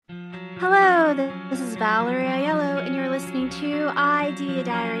Hello, this is Valerie Aiello, and you're listening to Idea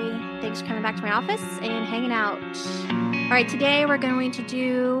Diary. Thanks for coming back to my office and hanging out. All right, today we're going to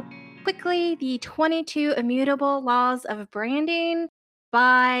do quickly the 22 Immutable Laws of Branding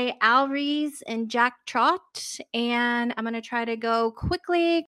by Al Ries and Jack Trott. And I'm going to try to go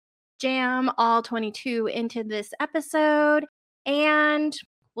quickly jam all 22 into this episode, and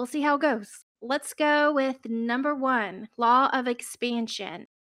we'll see how it goes. Let's go with number 1, Law of Expansion.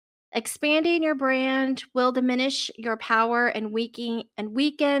 Expanding your brand will diminish your power and weaken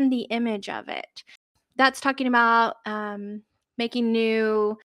the image of it. That's talking about making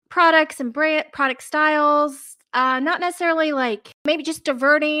new products and product styles, not necessarily like maybe just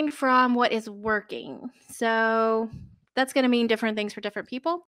diverting from what is working. So that's going to mean different things for different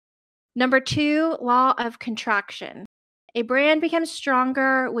people. Number 2, law of contraction. A brand becomes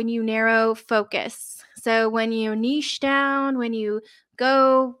stronger when you narrow focus. So when you niche down, when you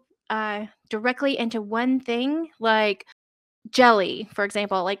go directly into one thing, like jelly, for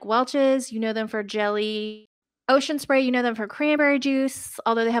example, like Welch's, you know them for jelly. Ocean Spray, you know them for cranberry juice,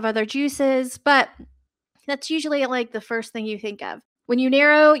 although they have other juices, but that's usually like the first thing you think of. When you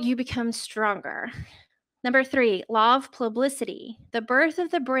narrow, you become stronger. Number 3, law of publicity. The birth of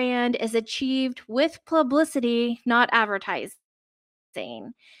the brand is achieved with publicity, not advertising.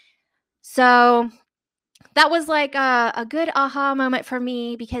 So that was like a good aha moment for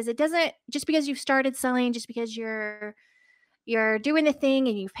me, because it doesn't, just because you've started selling, just because you're doing the thing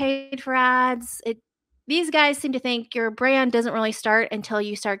and you've paid for ads, these guys seem to think your brand doesn't really start until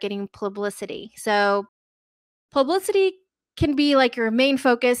you start getting publicity. So publicity can be like your main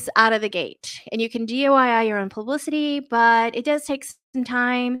focus out of the gate, and you can DIY your own publicity, but it does take some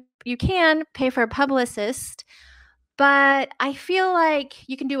time. You can pay for a publicist, but I feel like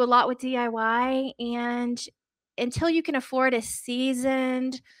you can do a lot with DIY, and until you can afford a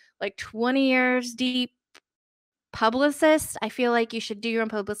seasoned, like 20 years deep publicist, I feel like you should do your own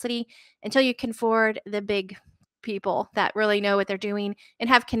publicity until you can afford the big people that really know what they're doing and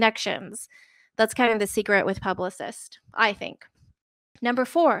have connections. That's kind of the secret with publicists, I think. Number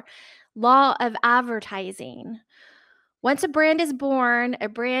 4, law of advertising. Once a brand is born, a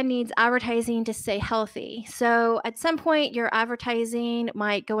brand needs advertising to stay healthy. So at some point, your advertising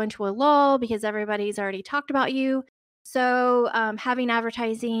might go into a lull because everybody's already talked about you. So having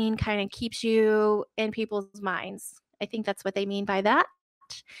advertising kind of keeps you in people's minds. I think that's what they mean by that.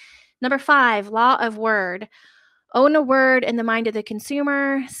 Number 5, law of word. Own a word in the mind of the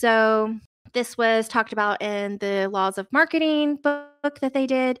consumer. So this was talked about in the Laws of Marketing book that they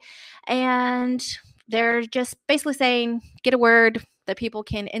did. And they're just basically saying, get a word that people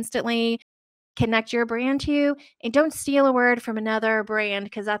can instantly connect your brand to, and don't steal a word from another brand,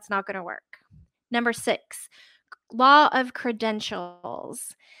 because that's not going to work. Number 6, law of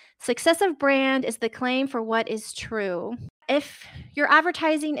credentials. Success of brand is the claim for what is true. If your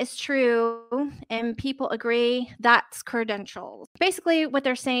advertising is true and people agree, that's credentials. Basically, what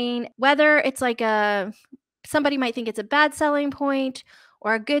they're saying, whether it's like somebody might think it's a bad selling point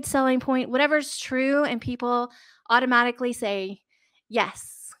or a good selling point, whatever's true, and people automatically say,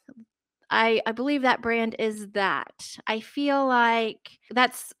 yes, I believe that brand is that. I feel like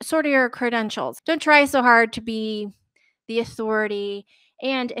that's sort of your credentials. Don't try so hard to be the authority.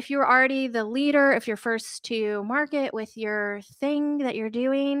 And if you're already the leader, if you're first to market with your thing that you're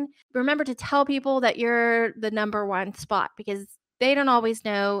doing, remember to tell people that you're the number 1 spot, because they don't always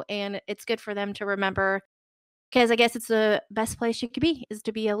know, and it's good for them to remember, because I guess it's the best place you could be, is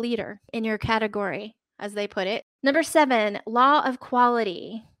to be a leader in your category, as they put it. Number 7, law of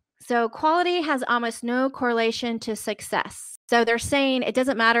quality. So quality has almost no correlation to success. So they're saying it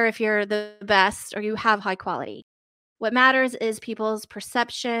doesn't matter if you're the best or you have high quality. What matters is people's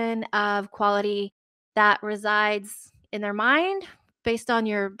perception of quality that resides in their mind based on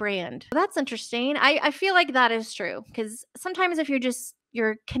your brand. That's interesting. I feel like that is true, because sometimes if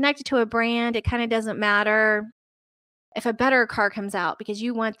you're connected to a brand, it kind of doesn't matter if a better car comes out, because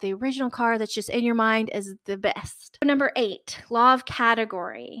you want the original car that's just in your mind as the best. Number 8, law of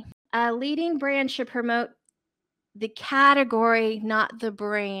category. A leading brand should promote the category, not the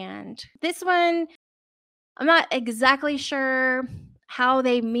brand. This one, I'm not exactly sure how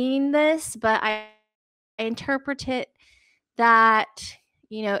they mean this, but I interpret it that,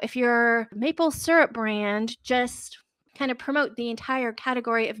 if you're a maple syrup brand, just kind of promote the entire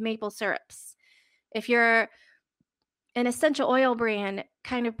category of maple syrups. If you're an essential oil brand,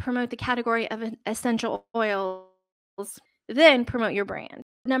 kind of promote the category of essential oils, then promote your brand.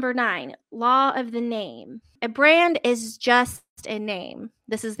 Number 9, law of the name. A brand is just a name.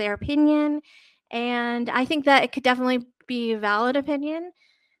 This is their opinion, and I think that it could definitely be a valid opinion.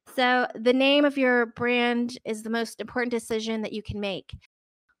 So, the name of your brand is the most important decision that you can make,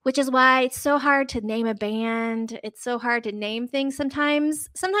 which is why it's so hard to name a band. It's so hard to name things sometimes.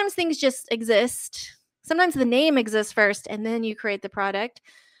 Sometimes things just exist. Sometimes the name exists first and then you create the product,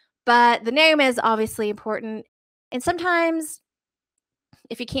 but the name is obviously important. And sometimes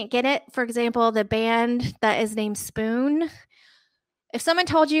if you can't get it, for example, the band that is named Spoon, if someone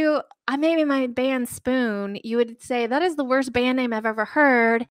told you, "I'm naming my band Spoon," you would say, "That is the worst band name I've ever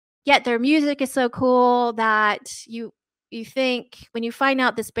heard." Yet their music is so cool that you think when you find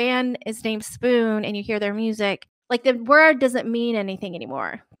out this band is named Spoon and you hear their music, like the word doesn't mean anything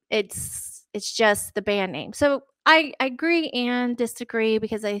anymore. It's just the band name. So I agree and disagree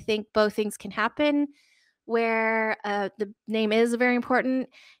because I think both things can happen where the name is very important.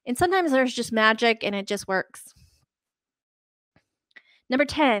 And sometimes there's just magic and it just works. Number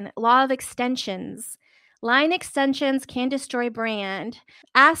 10, law of extensions. Line extensions can destroy brand.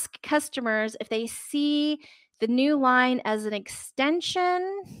 Ask customers if they see the new line as an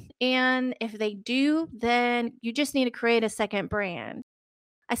extension. And if they do, then you just need to create a second brand.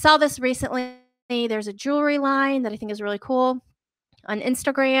 I saw this recently. There's a jewelry line that I think is really cool on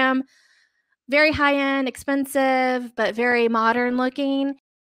Instagram. Very high end, expensive, but very modern looking.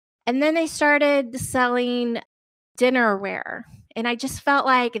 And then they started selling dinnerware. And I just felt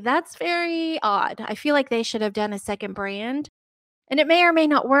like that's very odd. I feel like they should have done a second brand. And it may or may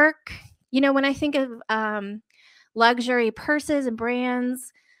not work. When I think of luxury purses and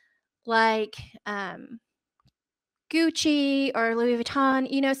brands like Gucci or Louis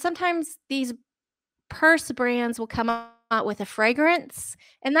Vuitton, sometimes these purse brands will come out with a fragrance,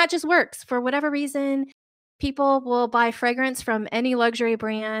 and that just works. For whatever reason, people will buy fragrance from any luxury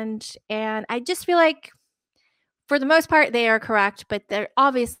brand. And I just feel like for the most part, they are correct, but there are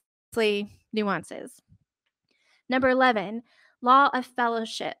obviously nuances. Number 11, law of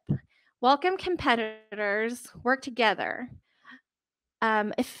fellowship. Welcome competitors, work together.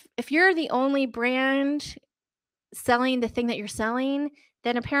 If you're the only brand selling the thing that you're selling,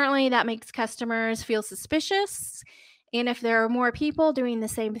 then apparently that makes customers feel suspicious. And if there are more people doing the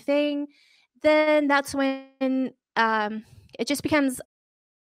same thing, then that's when it just becomes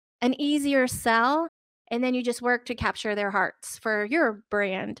an easier sell. And then you just work to capture their hearts for your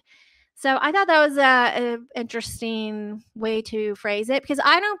brand. So I thought that was a interesting way to phrase it because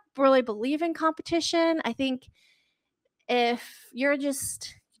I don't really believe in competition. I think if you're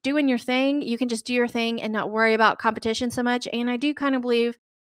just doing your thing, you can just do your thing and not worry about competition so much. And I do kind of believe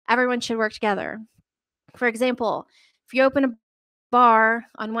everyone should work together. For example, if you open a bar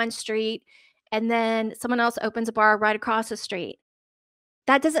on one street and then someone else opens a bar right across the street,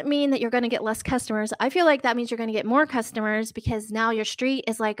 that doesn't mean that you're going to get less customers. I feel like that means you're going to get more customers because now your street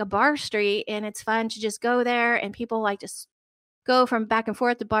is like a bar street and it's fun to just go there and people like to go from back and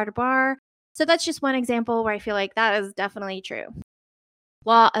forth to bar. So that's just one example where I feel like that is definitely true.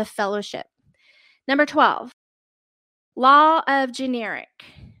 Law of fellowship. Number 12, law of generic.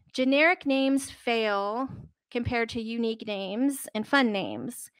 Generic names fail compared to unique names and fun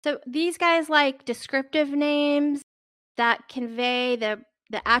names. So these guys like descriptive names that convey the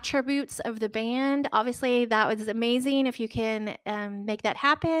attributes of the band. Obviously, that was amazing if you can make that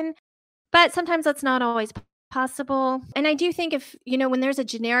happen. But sometimes that's not always possible. And I do think if, when there's a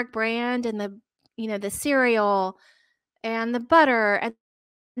generic brand and the cereal and the butter and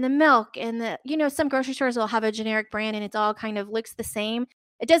the milk and some grocery stores will have a generic brand and it's all kind of looks the same.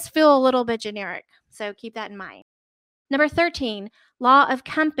 It does feel a little bit generic. So keep that in mind. Number 13, law of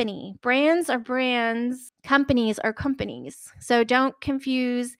company. Brands are brands, companies are companies. So don't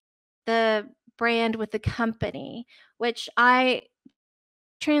confuse the brand with the company, which I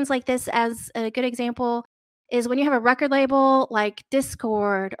translate this as a good example is when you have a record label like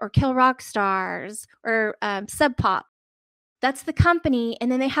Discord or Kill Rock Stars or Sub Pop. That's the company,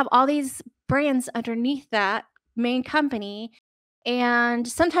 and then they have all these brands underneath that main company, and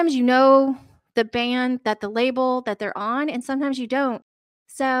sometimes the band the label that they're on, and sometimes you don't.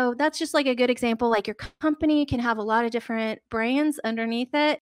 So that's just like a good example. Like your company can have a lot of different brands underneath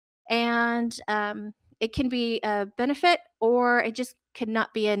it, and it can be a benefit or it just could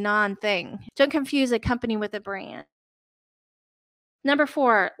not be a non-thing. Don't confuse a company with a brand. Number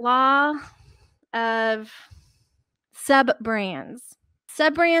 4, law of sub-brands.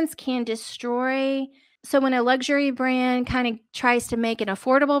 Sub-brands can destroy. So when a luxury brand kind of tries to make an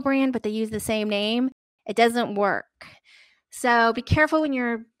affordable brand, but they use the same name, it doesn't work. So be careful when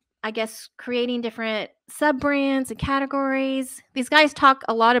you're, creating different sub-brands and categories. These guys talk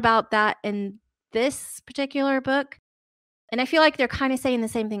a lot about that in this particular book. And I feel like they're kind of saying the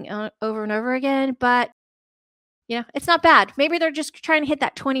same thing over and over again. But, it's not bad. Maybe they're just trying to hit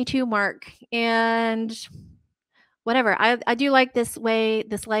that 22 mark and whatever. I do like this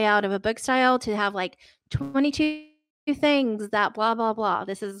layout of a book style to have like 22 things that blah, blah, blah.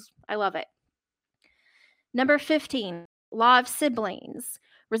 I love it. Number 15, law of siblings.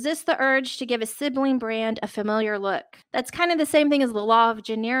 Resist the urge to give a sibling brand a familiar look. That's kind of the same thing as the law of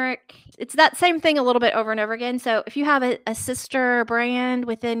generic. It's that same thing a little bit over and over again. So if you have a sister brand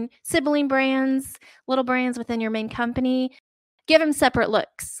within sibling brands, little brands within your main company, give them separate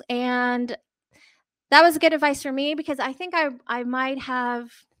looks. And that was good advice for me because I think I might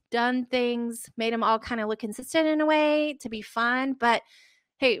have done things, made them all kind of look consistent in a way to be fun. But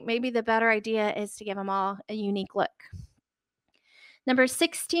hey, maybe the better idea is to give them all a unique look. Number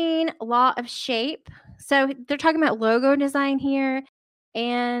 16, law of shape. So they're talking about logo design here.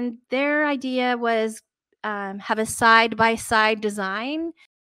 And their idea was have a side-by-side design,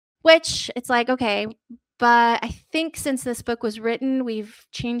 which it's like, okay, but I think since this book was written, we've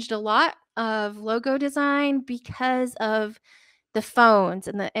changed a lot of logo design because of the phones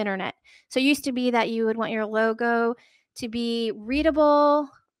and the internet. So it used to be that you would want your logo to be readable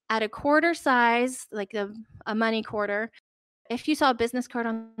at a quarter size, like a money quarter. If you saw a business card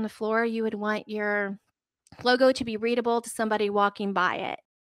on the floor, you would want your logo to be readable to somebody walking by it.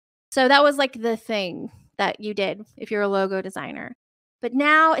 So that was like the thing that you did if you're a logo designer. But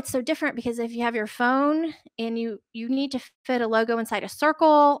now it's so different because if you have your phone and you need to fit a logo inside a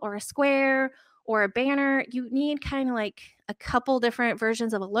circle or a square or a banner, you need kind of like a couple different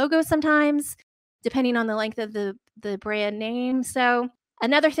versions of a logo sometimes, depending on the length of the brand name. So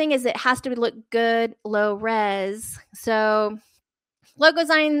another thing is it has to look good low res. So logo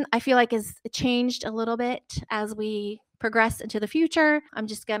design, I feel like, is changed a little bit as we progress into the future. I'm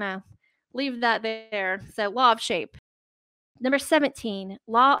just going to leave that there. So law of shape. Number 17,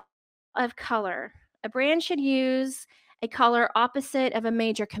 law of color. A brand should use a color opposite of a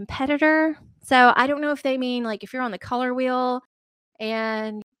major competitor. So I don't know if they mean like if you're on the color wheel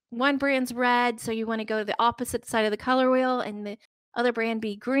and one brand's red, so you want to go to the opposite side of the color wheel and the other brand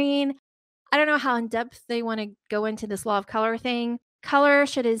be green. I don't know how in depth they want to go into this law of color thing. Color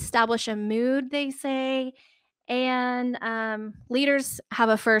should establish a mood, they say, and leaders have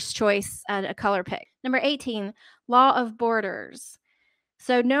a first choice at a color pick. Number 18, law of borders.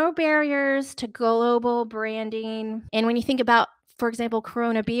 So no barriers to global branding. And when you think about, for example,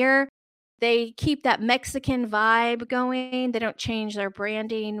 Corona beer, they keep that Mexican vibe going. They don't change their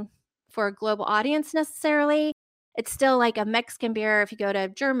branding for a global audience necessarily. It's still like a Mexican beer if you go to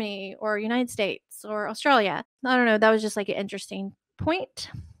Germany or United States or Australia. I don't know. That was just like an interesting point.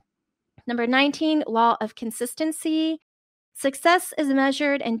 Number 19, law of consistency. Success is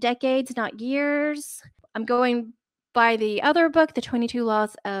measured in decades, not years. I'm going by the other book, The 22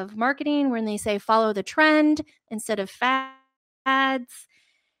 Laws of Marketing, when they say follow the trend instead of fads,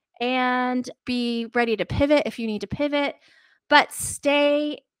 and be ready to pivot if you need to pivot, but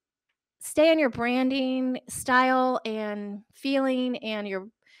stay on your branding style and feeling and your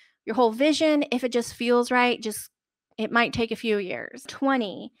whole vision. If it just feels right, it might take a few years.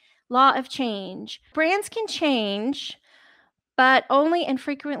 20, law of change. Brands can change, but only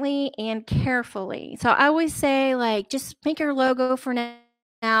infrequently and carefully. So I always say, like, just make your logo for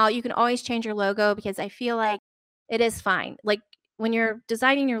now. You can always change your logo because I feel like it is fine. Like when you're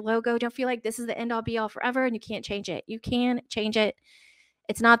designing your logo, don't feel like this is the end all be all forever and you can't change it. You can change it.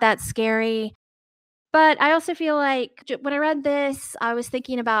 It's not that scary. But I also feel like when I read this, I was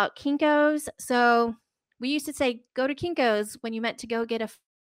thinking about Kinko's. So we used to say, go to Kinko's when you meant to go get a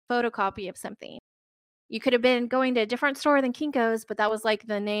photocopy of something. You could have been going to a different store than Kinko's, but that was like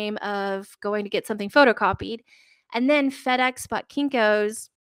the name of going to get something photocopied. And then FedEx bought Kinko's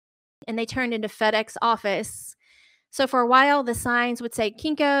and they turned into FedEx Office. So for a while, the signs would say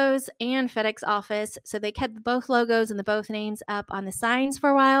Kinko's and FedEx Office. So they kept both logos and the both names up on the signs for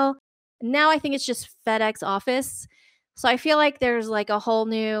a while. Now I think it's just FedEx Office. So I feel like there's like a whole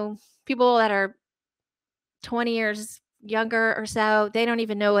new people that are 20 years younger or so, they don't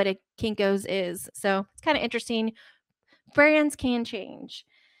even know what a Kinko's is. So it's kind of interesting. Brands can change.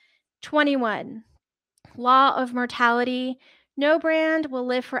 21, law of mortality. No brand will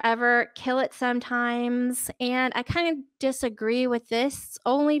live forever, kill it sometimes. And I kind of disagree with this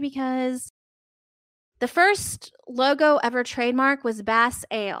only because the first logo ever trademark was Bass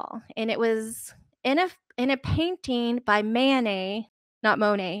Ale, and it was in a painting by Manet, not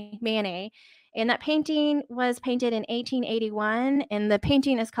Monet, Manet. And that painting was painted in 1881, and the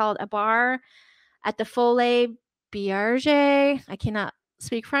painting is called A Bar at the Folie Bergère. I cannot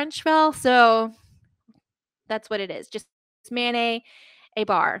speak French well, so that's what it is. Just Manet, A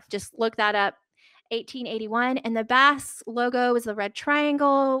Bar. Just look that up. 1881, and the Bass logo is the red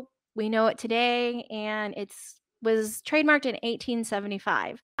triangle. We know it today, and it's was trademarked in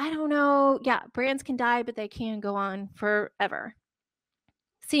 1875. I don't know. Yeah, brands can die, but they can go on forever,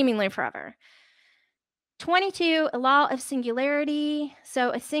 seemingly forever. 22, a law of singularity.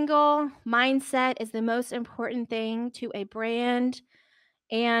 So a single mindset is the most important thing to a brand.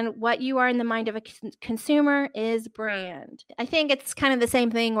 And what you are in the mind of a consumer is brand. I think it's kind of the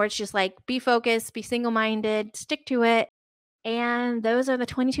same thing where it's just like be focused, be single minded, stick to it. And those are the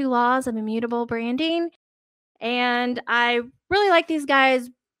 22 laws of immutable branding. And I really like these guys'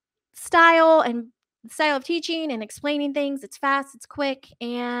 style and style of teaching and explaining things. It's fast, it's quick.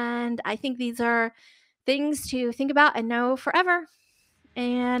 And I think these are things to think about and know forever.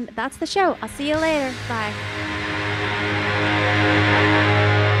 And that's the show. I'll see you later. Bye.